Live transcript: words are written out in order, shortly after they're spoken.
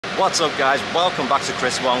What's up guys, welcome back to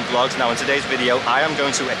Chris Wong Vlogs. Now in today's video I am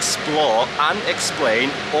going to explore and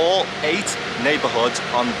explain all 8 neighbourhoods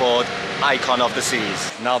on board Icon of the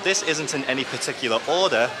Seas. Now this isn't in any particular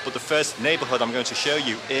order, but the first neighbourhood I'm going to show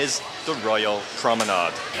you is the Royal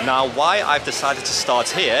Promenade. Now why I've decided to start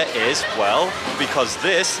here is, well, because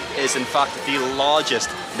this is in fact the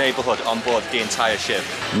largest neighbourhood on board the entire ship.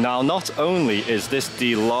 Now not only is this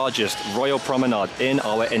the largest Royal Promenade in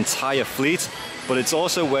our entire fleet, but it's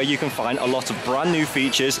also where you can find a lot of brand new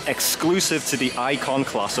features exclusive to the Icon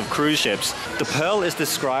class of cruise ships. The Pearl is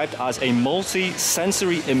described as a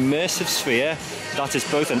multi-sensory immersive sphere that is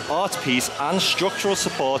both an art piece and structural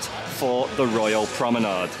support for the Royal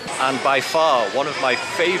Promenade. And by far, one of my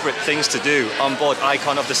favourite things to do on board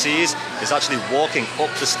Icon of the Seas is actually walking up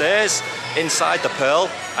the stairs inside the Pearl,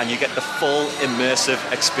 and you get the full immersive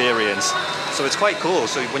experience. So it's quite cool.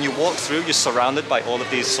 So when you walk through, you're surrounded by all of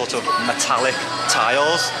these sort of metallic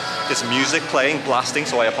tiles. There's music playing, blasting,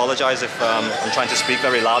 so I apologize if I'm trying to speak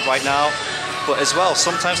very loud right now. But as well,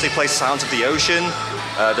 sometimes they play sounds of the ocean,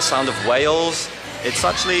 the sound of whales. It's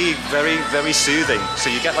actually very, very soothing. So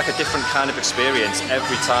you get like a different kind of experience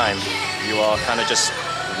every time you are kind of just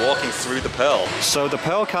walking through the Pearl. So the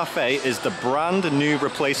Pearl Cafe is the brand new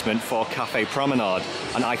replacement for Cafe Promenade,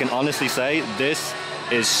 and I can honestly say this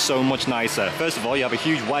is so much nicer. First of all, you have a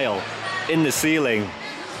huge whale in the ceiling,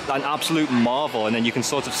 an absolute marvel, and then you can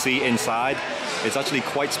sort of see inside. It's actually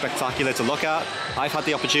quite spectacular to look at. I've had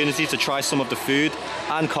the opportunity to try some of the food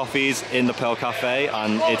and coffees in the Pearl Cafe,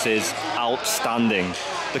 and it is outstanding.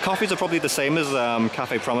 The coffees are probably the same as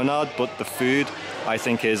Cafe Promenade, but the food I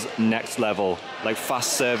think is next level. Like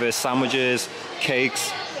fast service sandwiches,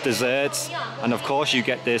 cakes, desserts, and of course you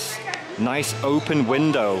get this nice open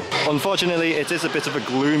window. Unfortunately, it is a bit of a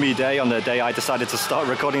gloomy day on the day I decided to start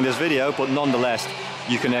recording this video, but nonetheless,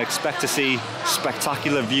 you can expect to see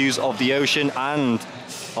spectacular views of the ocean and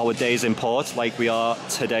our days in port, like we are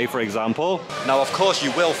today, for example. Now, of course,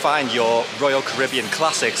 you will find your Royal Caribbean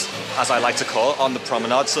classics, as I like to call it, on the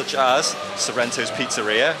promenade, such as Sorrento's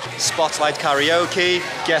Pizzeria, Spotlight Karaoke,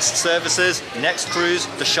 guest services, Next Cruise,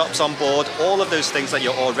 the shops on board, all of those things that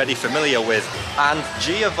you're already familiar with. And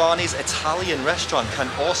Giovanni's Italian restaurant can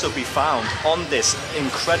also be found on this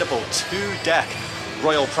incredible 2-deck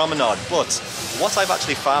Royal Promenade. But what I've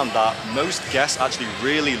actually found that most guests actually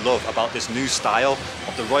really love about this new style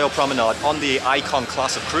of the Royal Promenade on the Icon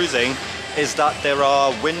class of cruising is that there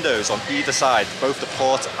are windows on either side, both the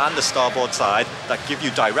port and the starboard side, that give you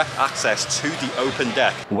direct access to the open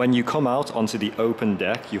deck. When you come out onto the open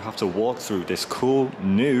deck, you have to walk through this cool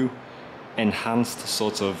new enhanced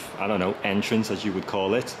sort of, I don't know, entrance as you would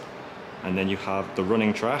call it. And then you have the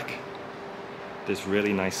running track, this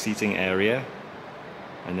really nice seating area,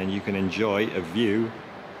 and then you can enjoy a view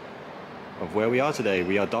of where we are today.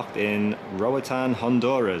 We are docked in Roatan,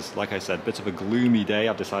 Honduras. Like I said, bit of a gloomy day.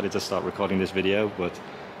 I've decided to start recording this video, but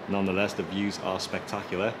nonetheless, the views are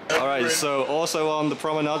spectacular. All right, so also on the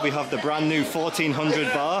promenade, we have the brand new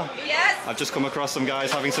 1400 bar. Yes. I've just come across some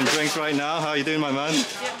guys having some drinks right now. How are you doing, my man?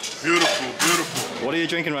 Beautiful, beautiful. What are you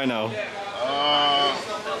drinking right now?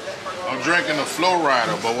 I'm drinking a Flow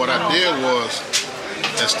Rider, but what I did was,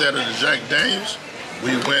 instead of the Jack Daniels,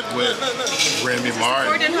 we went with Remy Martin.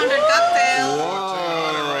 1400 cocktail.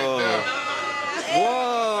 Whoa!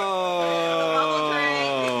 Whoa!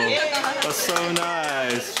 That's so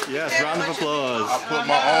nice. Yes, round of applause. I put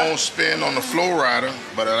my own spin on the Flow Rider,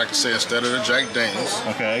 but like I said, instead of the Jack Daniels,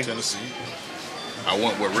 okay, Tennessee, I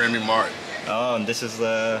went with Remy Martin. Oh, and this is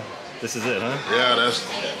it, huh? Yeah,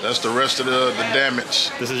 that's the rest of the damage.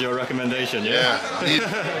 This is your recommendation, yeah?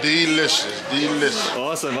 Delicious, delicious.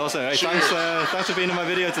 Awesome, awesome. Hey, thanks for being in my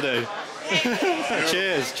video today.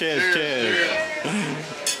 Cheers, cheers, cheers.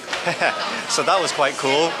 So that was quite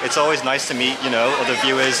cool. It's always nice to meet, you know, other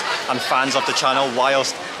viewers and fans of the channel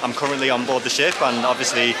whilst I'm currently on board the ship, and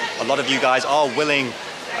obviously a lot of you guys are willing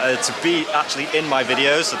to be actually in my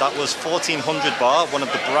videos. So that was 1400 Bar, one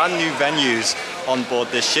of the brand new venues on board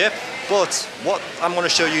this ship. But what I'm going to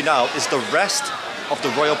show you now is the rest of the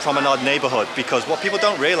Royal Promenade neighbourhood, because what people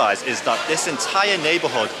don't realise is that this entire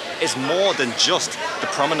neighbourhood is more than just the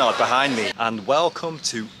promenade behind me. And welcome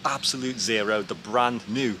to Absolute Zero, the brand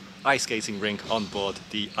new ice skating rink on board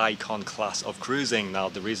the Icon class of cruising. Now,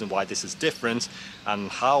 the reason why this is different and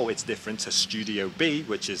how it's different to Studio B,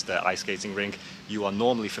 which is the ice skating rink you are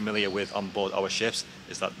normally familiar with on board our ships,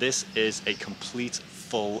 is that this is a complete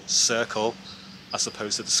full circle as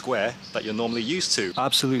opposed to the square that you're normally used to.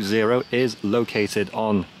 Absolute Zero is located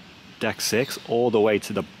on deck 6 all the way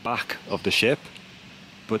to the back of the ship,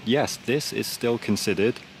 but yes, this is still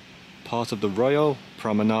considered part of the Royal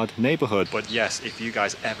Promenade neighborhood. But yes, if you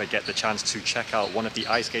guys ever get the chance to check out one of the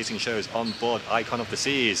ice skating shows on board Icon of the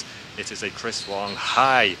Seas, it is a Chris Wong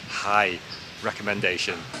high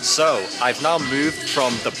recommendation. So I've now moved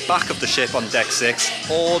from the back of the ship on deck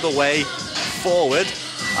 6 all the way forward.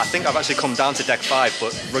 I think I've actually come down to deck 5,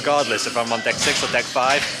 but regardless if I'm on deck 6 or deck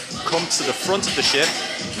 5, come to the front of the ship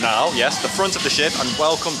now, yes, the front of the ship, and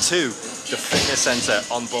welcome to the fitness center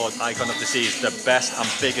on board Icon of the Seas, the best and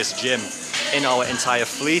biggest gym in our entire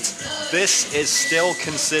fleet. This is still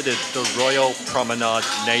considered the Royal Promenade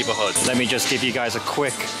neighborhood. Let me just give you guys a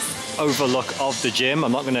quick overlook of the gym.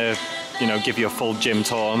 I'm not going to, give you a full gym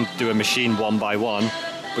tour and do a machine one by one,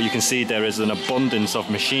 but you can see there is an abundance of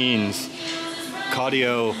machines,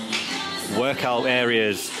 cardio, workout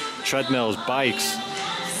areas, treadmills, bikes.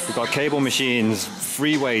 We've got cable machines,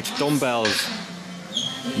 free weights, dumbbells,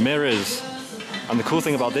 mirrors. And the cool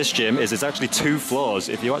thing about this gym is it's actually 2 floors.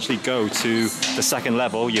 If you actually go to the second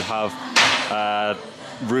level, you have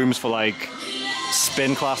rooms for like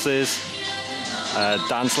spin classes,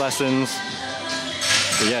 dance lessons.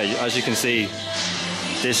 But yeah, as you can see,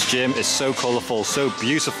 this gym is so colorful, so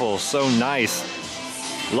beautiful, so nice.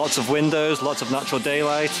 Lots of windows, lots of natural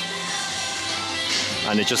daylight,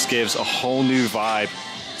 and it just gives a whole new vibe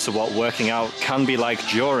to what working out can be like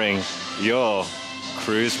during your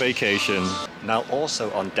cruise vacation. Now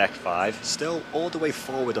also on deck 5, still all the way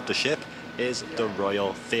forward of the ship, is the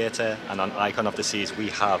Royal Theatre, and on Icon of the Seas we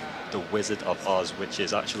have the Wizard of Oz, which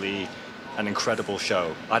is actually an incredible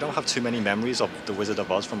show. I don't have too many memories of the Wizard of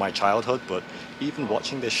Oz from my childhood, but even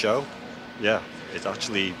watching this show, yeah, it's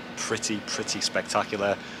actually pretty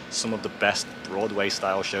spectacular. Some of the best Broadway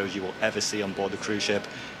style shows you will ever see on board the cruise ship,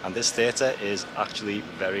 and this theatre is actually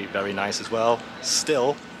very nice as well.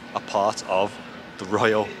 Still a part of the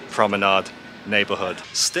Royal Promenade neighborhood.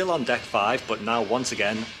 Still on deck 5, but now once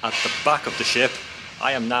again at the back of the ship.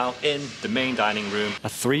 I am now in the main dining room. A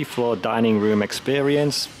 3-floor dining room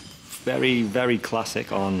experience. Very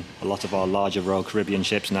classic on a lot of our larger Royal Caribbean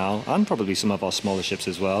ships now, and probably some of our smaller ships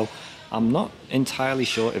as well. I'm not entirely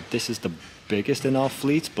sure if this is the biggest in our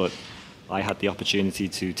fleet, but I had the opportunity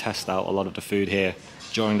to test out a lot of the food here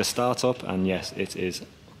during the startup, and yes, it is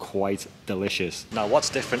quite delicious. Now what's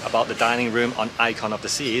different about the dining room on Icon of the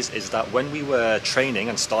Seas is that when we were training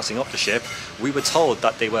and starting up the ship, we were told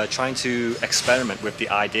that they were trying to experiment with the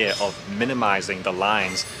idea of minimizing the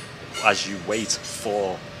lines as you wait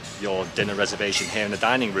for your dinner reservation here in the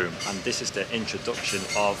dining room. And this is the introduction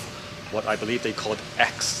of what I believe they called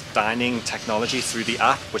X dining technology through the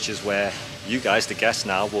app, which is where you guys, the guests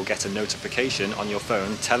now, will get a notification on your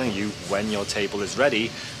phone telling you when your table is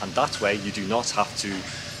ready, and that way you do not have to,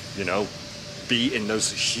 be in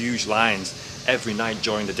those huge lines every night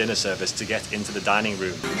during the dinner service to get into the dining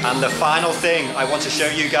room. And the final thing I want to show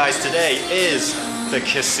you guys today is the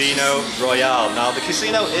Casino Royale. Now the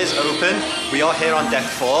casino is open. We are here on deck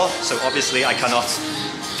 4, so obviously I cannot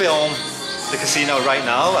film the casino right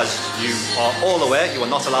now. As you are all aware, you are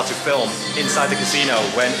not allowed to film inside the casino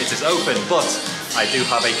when it is open, but I do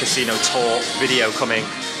have a casino tour video coming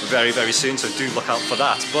very soon, so do look out for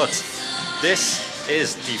that. But this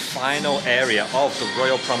is the final area of the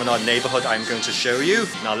Royal Promenade neighborhood I'm going to show you.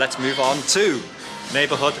 Now let's move on to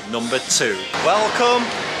neighborhood number 2. Welcome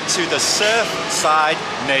to the Surfside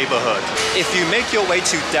neighborhood. If you make your way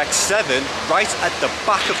to deck 7, right at the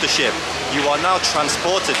back of the ship, you are now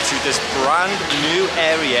transported to this brand new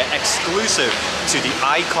area exclusive to the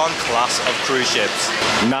Icon class of cruise ships.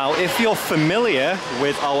 Now, if you're familiar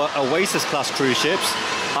with our Oasis class cruise ships,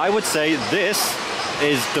 I would say this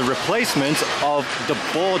is the replacement of the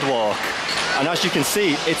Boardwalk. And as you can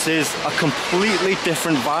see, it is a completely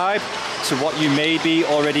different vibe to what you may be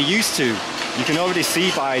already used to. You can already see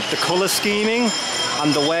by the color scheming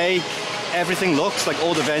and the way everything looks, like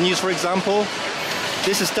all the venues, for example.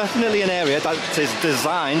 This is definitely an area that is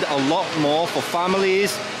designed a lot more for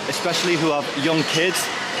families, especially who have young kids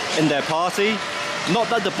in their party. Not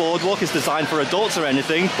that the Boardwalk is designed for adults or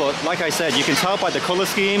anything, but like I said, you can tell by the color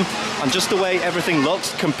scheme and just the way everything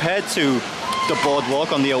looks compared to the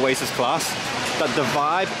Boardwalk on the Oasis class, that the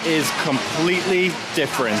vibe is completely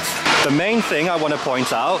different. The main thing I want to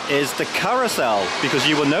point out is the carousel, because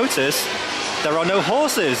you will notice there are no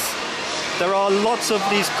horses. There are lots of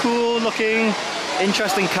these cool looking,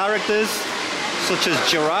 interesting characters, such as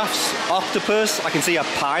giraffes, octopus. I can see a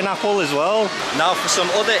pineapple as well. Now for some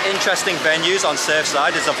other interesting venues on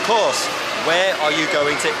Surfside is, of course, where are you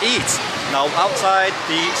going to eat? Now outside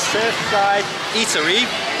the Surfside Eatery,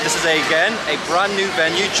 this is again a brand new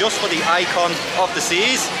venue just for the Icon of the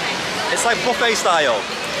Seas. It's like buffet style.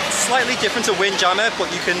 It's slightly different to Windjammer, but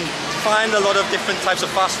you can find a lot of different types of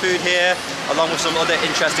fast food here, along with some other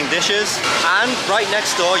interesting dishes. And right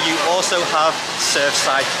next door, you also have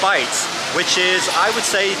Surfside Bites, which is, I would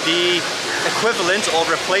say, the equivalent or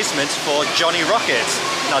replacement for Johnny Rockets.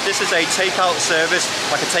 Now this is a takeout service,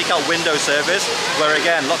 like a takeout window service, where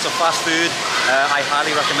again, lots of fast food. I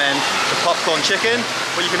highly recommend the popcorn chicken,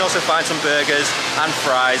 but you can also find some burgers and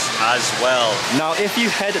fries as well. Now if you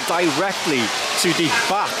head directly to the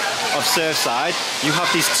back of Surfside, you have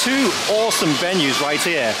these two awesome venues right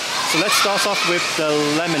here. So let's start off with the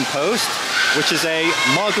Lemon Post, which is a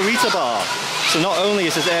margarita bar. So not only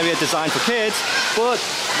is this area designed for kids, but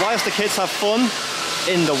whilst the kids have fun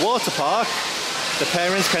in the water park, the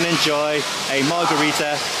parents can enjoy a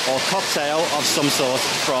margarita or cocktail of some sort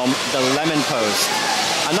from the Lemon Post.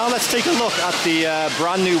 And now let's take a look at the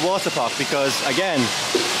brand new water park, because again,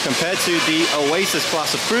 compared to the Oasis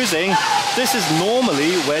class of cruising, this is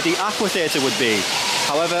normally where the Aqua Theatre would be.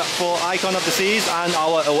 However, for Icon of the Seas and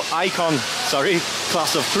our Icon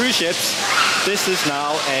class of cruise ships, this is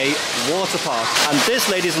now a water park. And this,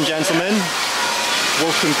 ladies and gentlemen,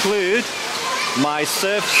 will conclude my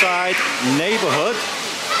Surfside neighborhood,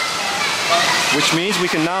 which means we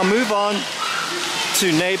can now move on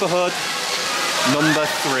to neighborhood number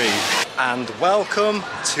 3. And welcome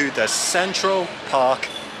to the Central Park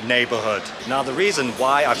neighborhood. Now the reason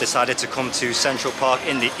why I've decided to come to Central Park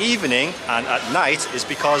in the evening and at night is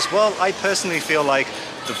because, well, I personally feel like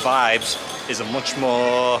the vibes is a much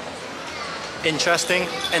more interesting,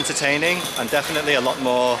 entertaining, and definitely a lot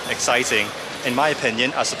more exciting, in my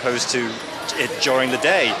opinion, as opposed to it during the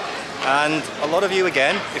day. And a lot of you,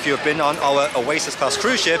 again, if you have been on our Oasis class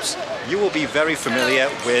cruise ships, you will be very familiar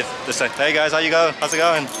with the... Hey guys, how you going? How's it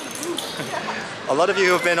going? A lot of you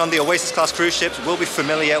who have been on the Oasis class cruise ships will be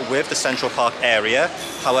familiar with the Central Park area.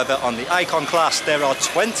 However, on the Icon class, there are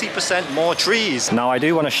 20% more trees. Now I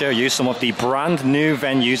do want to show you some of the brand new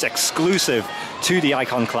venues exclusive to the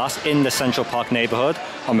Icon class in the Central Park neighborhood.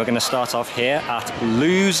 And we're going to start off here at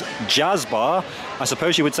Lou's Jazz Bar. I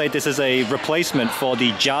suppose you would say this is a replacement for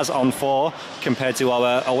the Jazz on 4 compared to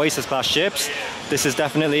our Oasis class ships. This is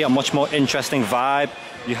definitely a much more interesting vibe.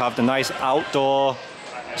 You have the nice outdoor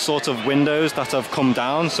sort of windows that have come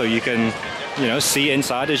down, so you can, you know, see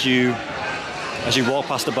inside as you walk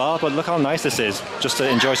past the bar. But look how nice this is, just to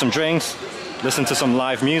enjoy some drinks, listen to some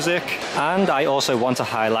live music. And I also want to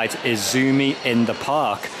highlight Izumi in the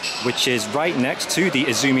Park, which is right next to the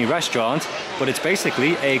Izumi restaurant, but it's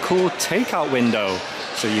basically a cool takeout window,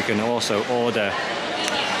 so you can also order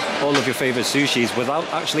all of your favorite sushis without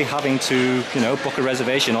actually having to, you know, book a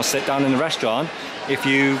reservation or sit down in the restaurant. If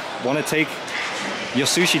you want to take your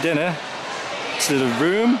sushi dinner to the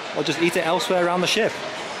room or just eat it elsewhere around the ship.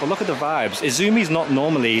 But look at the vibes. Izumi's not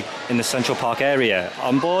normally in the Central Park area.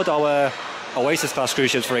 On board our Oasis class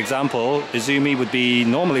cruise ships, for example, Izumi would be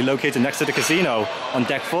normally located next to the casino on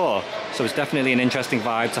deck 4. So it's definitely an interesting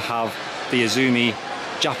vibe to have the Izumi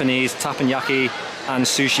Japanese teppanyaki and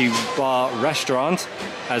sushi bar restaurant,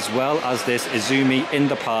 as well as this Izumi in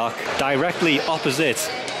the Park. Directly opposite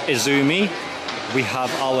Izumi, we have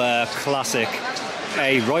our classic,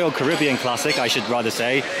 a Royal Caribbean classic, I should rather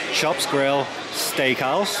say, Chops Grill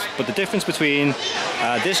Steakhouse. But the difference between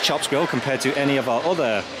this Chops Grill compared to any of our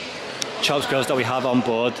other Chops Grills that we have on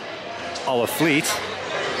board our fleet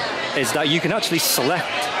is that you can actually select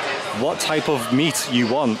what type of meat you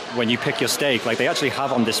want when you pick your steak. Like, they actually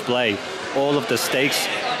have on display all of the steaks,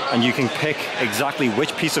 and you can pick exactly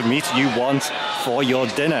which piece of meat you want for your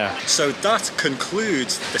dinner. So that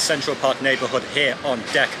concludes the Central Park neighborhood here on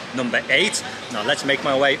deck number 8. Now let's make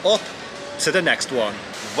my way up to the next one.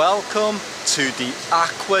 Welcome to the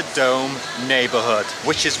Aqua Dome neighborhood,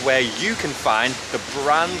 which is where you can find the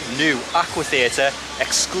brand new Aqua Theatre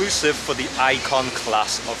exclusive for the Icon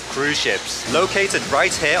class of cruise ships. Located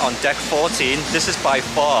right here on deck 14, this is by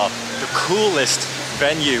far the coolest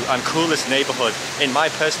venue and coolest neighborhood, in my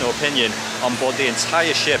personal opinion, on board the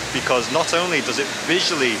entire ship, because not only does it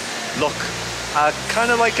visually look kind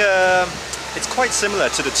of like it's quite similar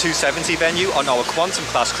to the 270 venue on our Quantum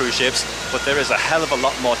class cruise ships, but there is a hell of a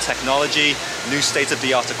lot more technology, new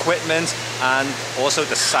state-of-the-art equipment, and also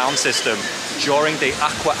the sound system during the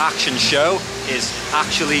Aqua Action show is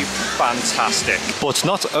actually fantastic. But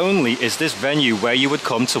not only is this venue where you would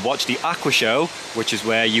come to watch the Aqua show, which is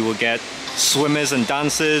where you will get swimmers and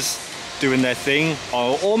dancers doing their thing,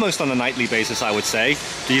 or almost on a nightly basis, I would say.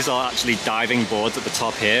 These are actually diving boards at the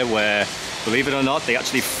top here where, believe it or not, they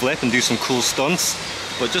actually flip and do some cool stunts.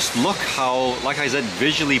 But just look how, like I said,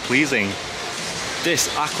 visually pleasing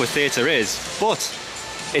this Aqua Theatre is. But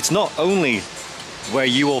it's not only where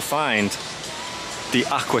you will find the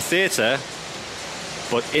Aqua Theatre,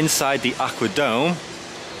 But inside the Aqua Dome,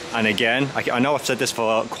 and again, I know I've said this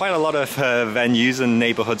for quite a lot of venues and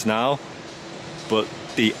neighborhoods now, but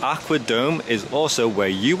the Aqua Dome is also where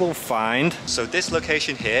you will find... So this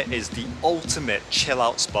location here is the ultimate chill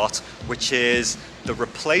out spot, which is the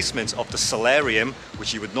replacement of the solarium,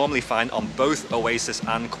 which you would normally find on both Oasis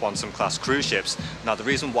and Quantum class cruise ships. Now the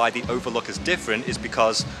reason why the overlook is different is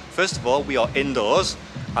because, first of all, we are indoors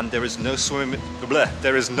and there is no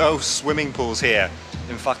swimming pools here.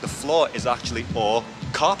 In fact, the floor is actually all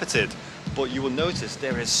carpeted. But you will notice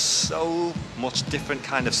there is so much different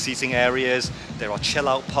kind of seating areas. There are chill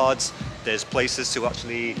out pods. There's places to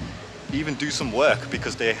actually even do some work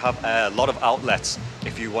because they have a lot of outlets.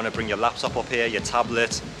 If you want to bring your laptop up here, your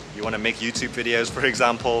tablet, you want to make YouTube videos, for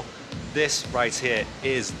example, this right here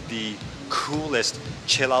is the coolest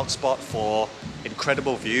chill out spot for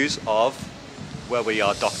incredible views of where we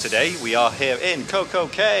are docked today. We are here in Coco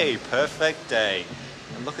Cay, perfect day.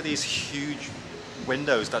 And look at these huge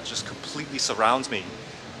windows that just completely surrounds me.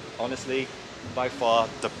 Honestly, by far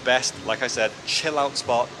the best, like I said, chill out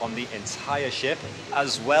spot on the entire ship,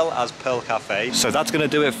 as well as Pearl Cafe. So that's gonna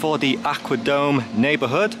do it for the Aqua Dome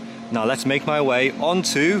neighborhood. Now let's make my way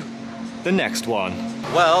onto the next one.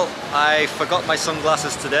 Well, I forgot my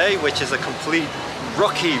sunglasses today, which is a complete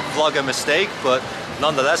rookie vlogger mistake, but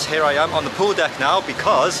nonetheless, here I am on the pool deck now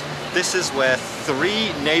because this is where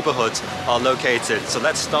 3 neighborhoods are located. So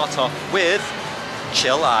let's start off with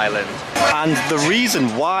Chill Island. And the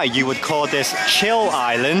reason why you would call this Chill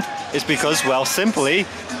Island is because, well, simply,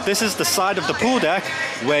 this is the side of the pool deck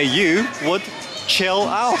where you would chill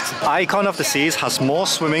out. Icon of the Seas has more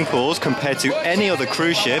swimming pools compared to any other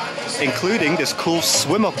cruise ship, including this cool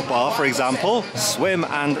swim-up bar, for example, Swim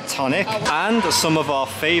and Tonic, and some of our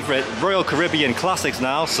favorite Royal Caribbean classics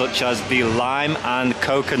now, such as the Lime and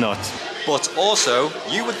Coconut. But also,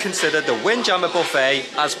 you would consider the Windjammer Buffet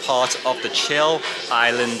as part of the Chill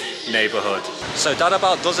Island neighborhood. So that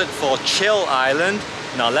about does it for Chill Island.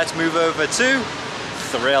 Now let's move over to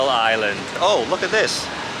Thrill Island. Oh, look at this.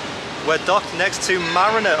 We're docked next to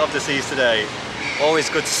Mariner of the Seas today. Always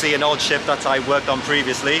good to see an old ship that I worked on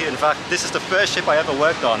previously. In fact, this is the first ship I ever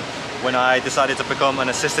worked on when I decided to become an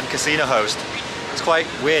assistant casino host. It's quite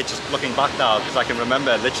weird just looking back now because I can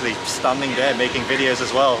remember literally standing there making videos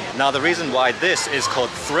as well. Now the reason why this is called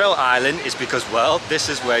Thrill Island is because, well, this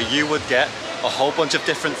is where you would get a whole bunch of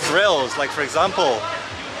different thrills. Like, for example,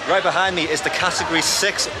 right behind me is the Category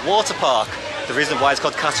 6 water park. The reason why it's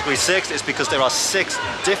called Category 6 is because there are 6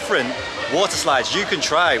 different water slides you can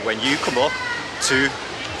try when you come up to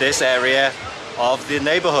this area of the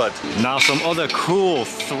neighborhood. Now some other cool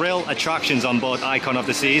thrill attractions on board Icon of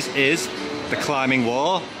the Seas is the climbing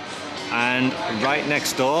wall, and right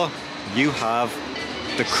next door you have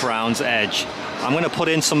the Crown's Edge. I'm going to put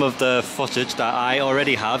in some of the footage that I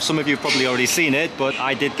already have. Some of you have probably already seen it, but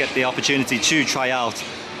I did get the opportunity to try out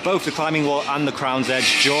both the climbing wall and the Crown's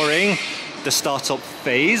Edge during the startup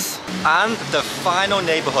phase. And the final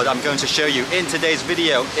neighborhood I'm going to show you in today's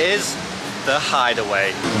video is the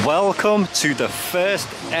Hideaway. Welcome to the first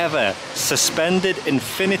ever suspended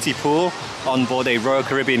infinity pool on board a Royal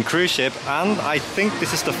Caribbean cruise ship, and I think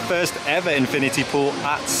this is the first ever infinity pool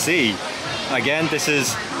at sea. Again, this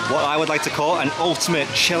is what I would like to call an ultimate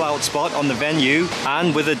chill out spot on the venue,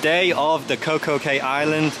 and with a day of the Coco Cay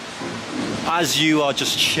Island, as you are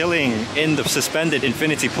just chilling in the suspended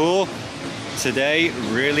infinity pool, today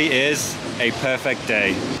really is a perfect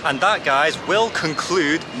day. And that, guys, will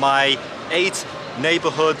conclude my 8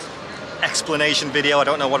 neighborhood explanation video. I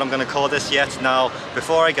don't know what I'm going to call this yet. Now,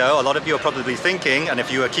 before I go, a lot of you are probably thinking, and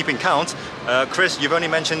if you are keeping count, Chris, you've only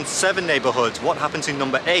mentioned 7 neighborhoods. What happened to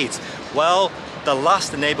number 8? Well, the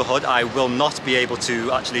last neighborhood I will not be able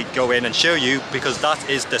to actually go in and show you because that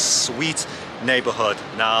is the Suite neighborhood.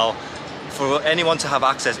 Now, for anyone to have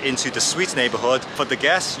access into the Suite neighborhood, for the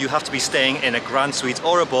guests, you have to be staying in a Grand Suite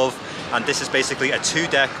or above, and this is basically a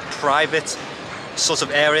 2-deck private sort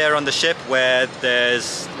of area on the ship where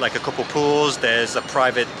there's like a couple pools, there's a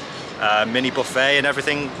private mini buffet and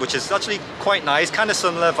everything, which is actually quite nice, kind of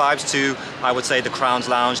similar vibes to, I would say, the Crown's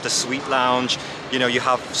Lounge, the Suite Lounge. You know, you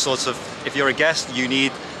have sorts of, if you're a guest, you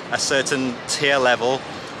need a certain tier level,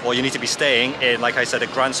 or you need to be staying in, like I said, a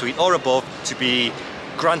Grand Suite or above to be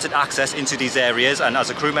granted access into these areas. And as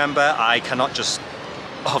a crew member, I cannot just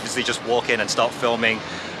obviously just walk in and start filming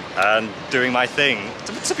and doing my thing.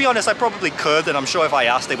 To be honest, I probably could, and I'm sure if I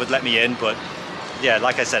asked they would let me in, but yeah,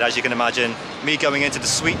 like I said, as you can imagine, me going into the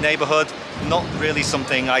Suite neighborhood, not really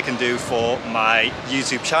something I can do for my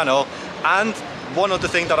YouTube channel. And one other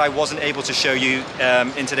thing that I wasn't able to show you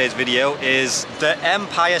in today's video is the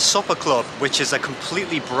Empire Supper Club, which is a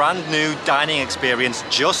completely brand new dining experience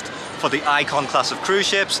just for the Icon class of cruise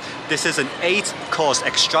ships. This is an 8-course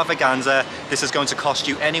extravaganza. This is going to cost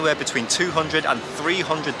you anywhere between $200 and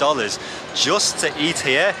 $300 just to eat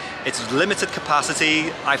here. It's limited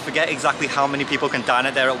capacity. I forget exactly how many people can dine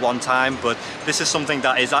at there at one time, but this is something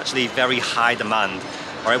that is actually very high demand.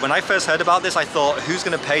 All right, when I first heard about this, I thought, who's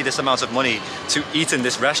going to pay this amount of money to eat in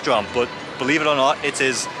this restaurant? But believe it or not, it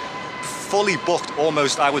is fully booked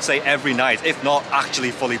almost, I would say, every night, if not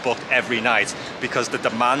actually fully booked every night, because the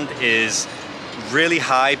demand is really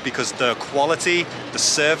high, because the quality, the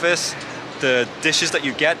service, the dishes that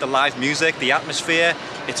you get, the live music, the atmosphere,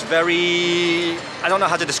 it's very, I don't know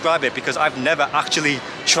how to describe it because I've never actually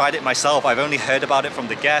tried it myself. I've only heard about it from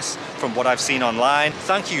the guests, from what I've seen online.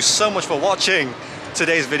 Thank you so much for watching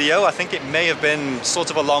today's video. I think it may have been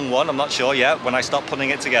sort of a long one, I'm not sure yet when I start putting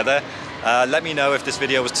it together. Let me know if this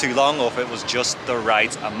video was too long or if it was just the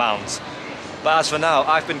right amount. But as for now,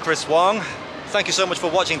 I've been Chris Wong. Thank you so much for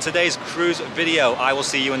watching today's cruise video. I will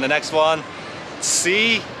see you in the next one.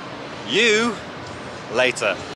 See you later.